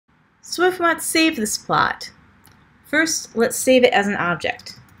So if we want to save this plot, first let's save it as an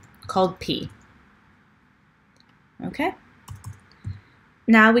object called P. Okay.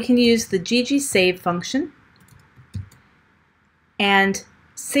 Now we can use the ggsave function and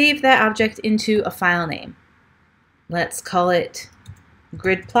save that object into a file name. Let's call it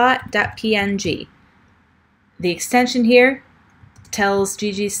gridplot.png. The extension here tells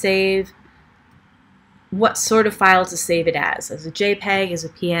ggsave what sort of file to save it as a JPEG, as a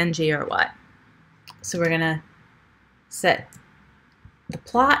PNG, or what. So we're going to set the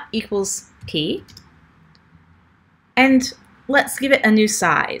plot equals P, and let's give it a new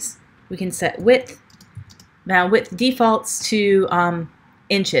size. We can set width. Now width defaults to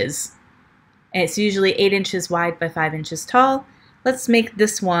inches, and it's usually 8 inches wide by 5 inches tall. Let's make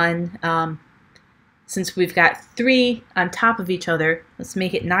this one, since we've got 3 on top of each other, let's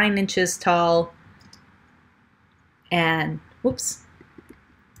make it 9 inches tall, and whoops,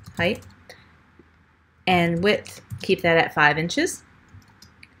 height, and width, keep that at 5 inches.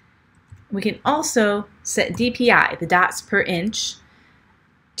 We can also set DPI, the dots per inch,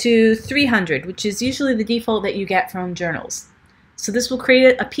 to 300, which is usually the default that you get from journals. So this will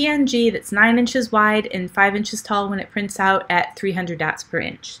create a PNG that's 9 inches wide and 5 inches tall when it prints out at 300 dots per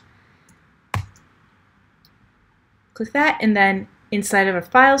inch. Click that, and then inside of our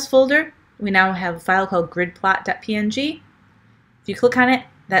files folder, we now have a file called gridplot.png. If you click on it,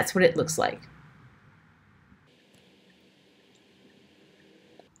 that's what it looks like.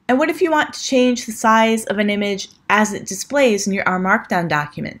 And what if you want to change the size of an image as it displays in your R Markdown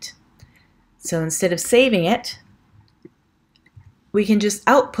document? So instead of saving it, we can just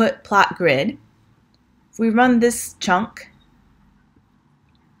output plot grid. If we run this chunk,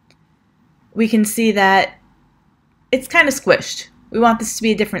 we can see that it's kind of squished. We want this to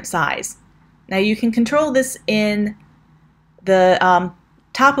be a different size. Now you can control this in the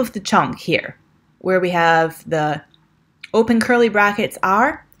top of the chunk here, where we have the open curly brackets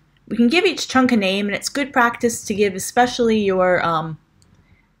R. We can give each chunk a name, and it's good practice to give especially your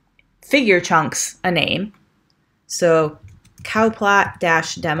figure chunks a name. So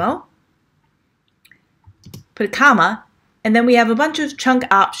cowplot-demo, put a comma, and then we have a bunch of chunk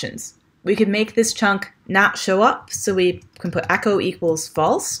options. We could make this chunk not show up, so we can put echo equals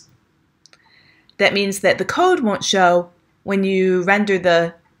false. That means that the code won't show when you render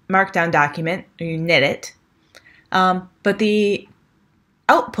the Markdown document, or you knit it, but the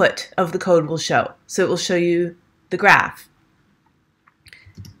output of the code will show, so it will show you the graph.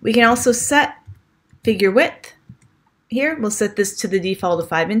 We can also set figure width. Here, we'll set this to the default of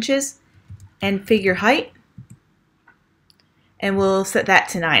 5 inches, and figure height, and we'll set that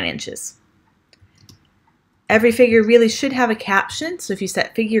to 9 inches. Every figure really should have a caption, so if you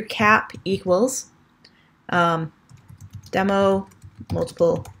set figure cap equals demo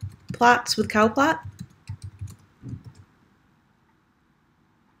multiple plots with cowplot.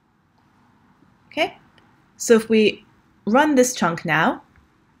 Okay, so if we run this chunk now,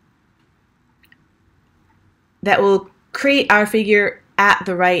 that will create our figure at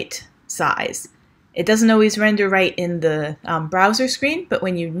the right size. It doesn't always render right in the browser screen, but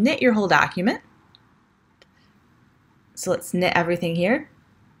when you knit your whole document, so let's knit everything here.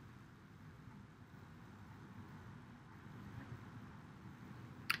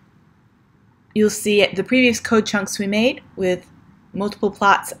 You'll see the previous code chunks we made with multiple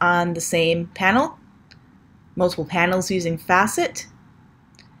plots on the same panel, multiple panels using facet.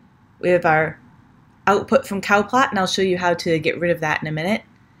 We have our output from cowplot, and I'll show you how to get rid of that in a minute,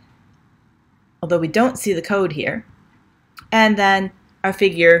 although we don't see the code here. And then our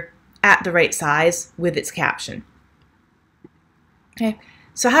figure at the right size with its caption. Okay,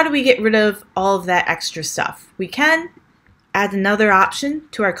 so how do we get rid of all of that extra stuff? We can add another option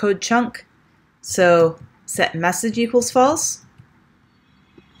to our code chunk. So set message equals false,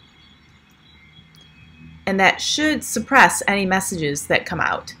 and that should suppress any messages that come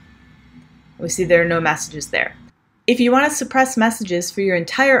out. We see there are no messages there. If you want to suppress messages for your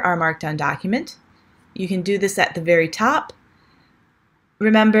entire R Markdown document, you can do this at the very top.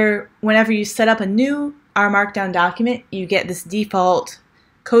 Remember, whenever you set up a new R Markdown document, you get this default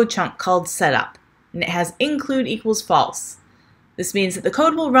code chunk called setup, and it has include equals false. This means that the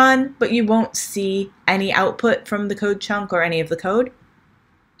code will run, but you won't see any output from the code chunk or any of the code.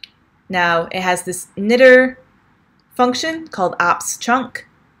 Now, it has this knitter function called ops chunk,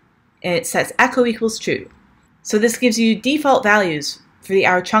 and it sets echo equals true. So this gives you default values for the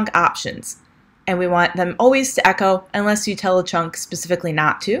R chunk options, and we want them always to echo unless you tell a chunk specifically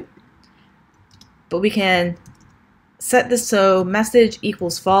not to. But we can set this so message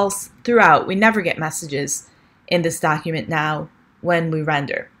equals false throughout. We never get messages in this document now when we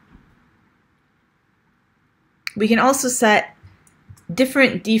render. We can also set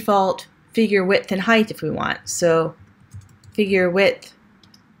different default figure width and height if we want. So figure width,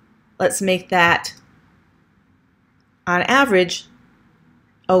 let's make that on average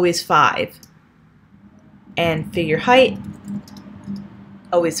always 5, and figure height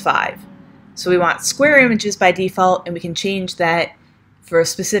always 5. So we want square images by default, and we can change that for a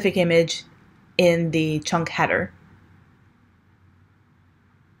specific image in the chunk header.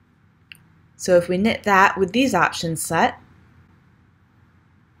 So if we knit that with these options set,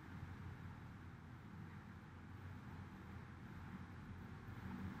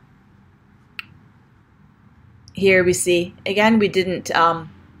 here we see, again, we didn't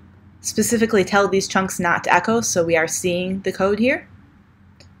specifically tell these chunks not to echo, so we are seeing the code here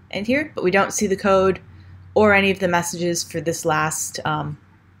and here, but we don't see the code or any of the messages for this last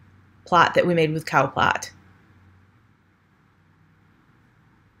plot that we made with cow plot.